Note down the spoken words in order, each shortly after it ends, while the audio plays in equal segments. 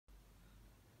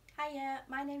Hiya,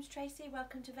 my name's Tracy.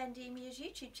 Welcome to Vendemia's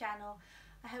YouTube channel.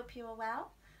 I hope you are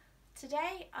well.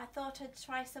 Today I thought I'd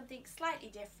try something slightly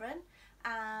different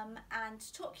and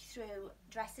talk you through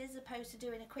dresses, opposed to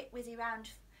doing a quick whizzy round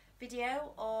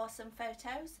video or some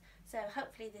photos. So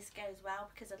hopefully this goes well,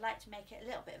 because I'd like to make it a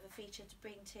little bit of a feature to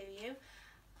bring to you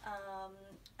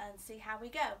and see how we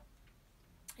go.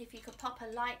 If you could pop a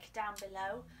like down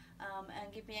below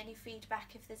and give me any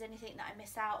feedback if there's anything that I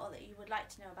miss out or that you would like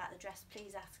to know about the dress,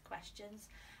 please ask questions.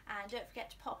 And don't forget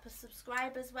to pop a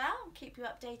subscribe as well and keep you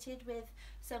updated with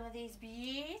some of these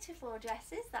beautiful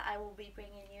dresses that I will be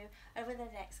bringing you over the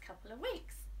next couple of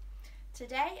weeks.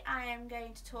 Today I am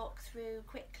going to talk through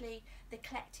quickly the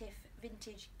Collective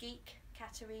Vintage Geek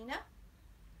Caterina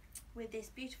with this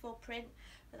beautiful print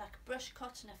with like a brush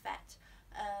cotton effect.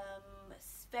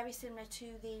 It's very similar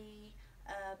to the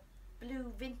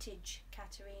blue vintage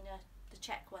Caterina, the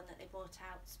check one that they brought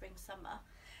out spring summer.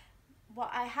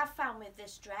 What I have found with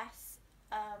this dress,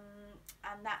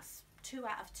 and that's 2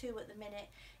 out of 2 at the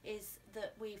minute, is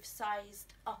that we've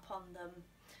sized up on them.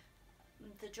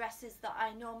 The dresses that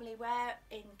I normally wear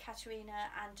in Caterina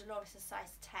and Dolores are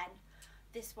size 10.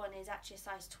 This one is actually a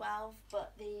size 12,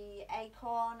 but the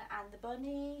acorn and the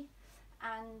bunny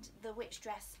and the witch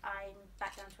dress I'm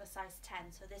back down to a size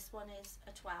 10, so this one is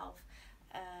a 12.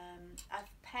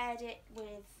 I've paired it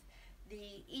with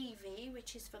the Evie,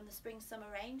 which is from the spring summer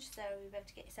range, so you'll be able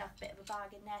to get yourself a bit of a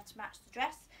bargain there to match the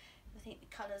dress. I think the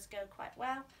colours go quite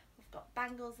well. We've got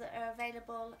bangles that are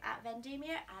available at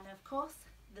Vendemia, and of course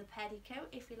the petticoat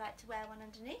if you like to wear one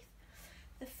underneath.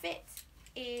 The fit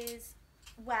is,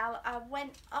 well, I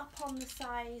went up on the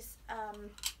size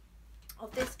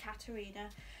of this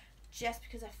Caterina just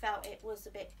because I felt it was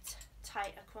a bit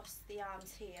tight across the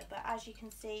arms here, but as you can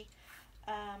see,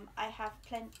 I have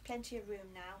plenty of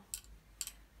room now,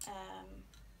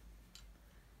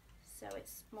 so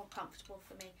it's more comfortable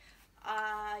for me.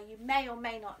 You may or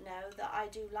may not know that I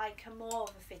do like a more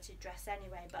of a fitted dress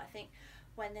anyway, but I think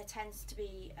when there tends to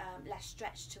be less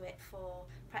stretch to it for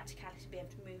practicality, to be able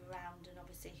to move around and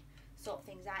obviously sort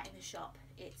things out in the shop,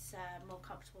 it's more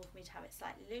comfortable for me to have it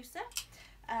slightly looser.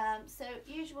 So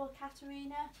usual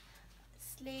Caterina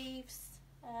sleeves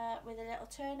with a little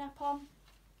turn up on.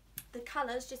 The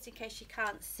colours, just in case you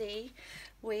can't see,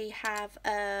 we have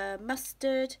a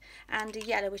mustard and a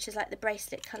yellow, which is like the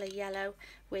bracelet colour yellow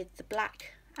with the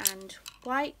black and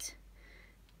white.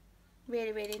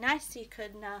 Really nice. So you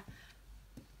can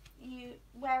you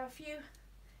wear a few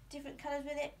different colours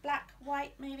with it, black,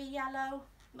 white, maybe yellow,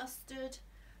 mustard.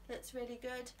 That's really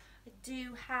good. I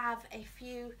do have a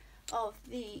few of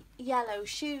the yellow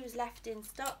shoes left in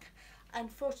stock,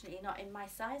 unfortunately not in my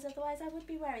size, otherwise I would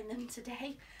be wearing them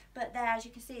today, but there, as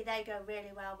you can see, they go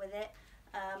really well with it.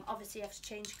 Obviously you have to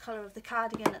change the colour of the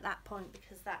cardigan at that point,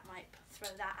 because that might throw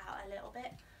that out a little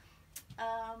bit.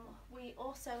 We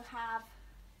also have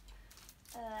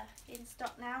in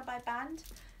stock now by Band,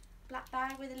 black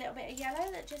bag with a little bit of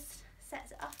yellow that just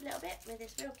sets it off a little bit with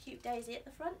this real cute daisy at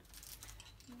the front.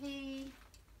 The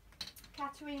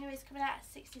Caterina is coming out at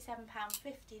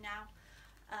 £67.50 now,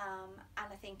 and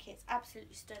I think it's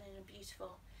absolutely stunning and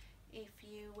beautiful. If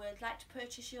you would like to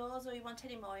purchase yours, or you want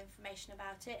any more information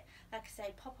about it, like I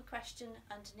say, pop a question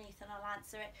underneath and I'll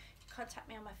answer it. Contact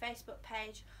me on my Facebook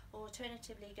page, or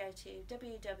alternatively go to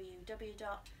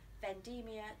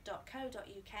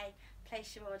www.vendemia.co.uk,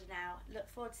 place your order now. Look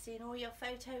forward to seeing all your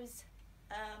photos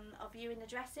of you in the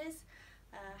dresses.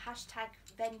 Hashtag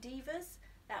Vendivas.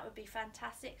 That would be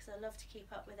fantastic, because I love to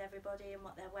keep up with everybody and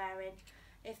what they're wearing.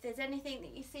 If there's anything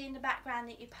that you see in the background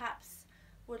that you perhaps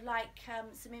would like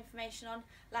some information on,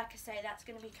 like I say, that's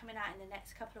going to be coming out in the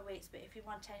next couple of weeks, but if you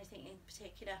want anything in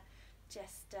particular,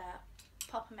 just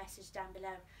pop a message down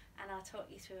below and I'll talk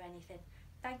you through anything.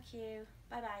 Thank you.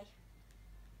 Bye bye.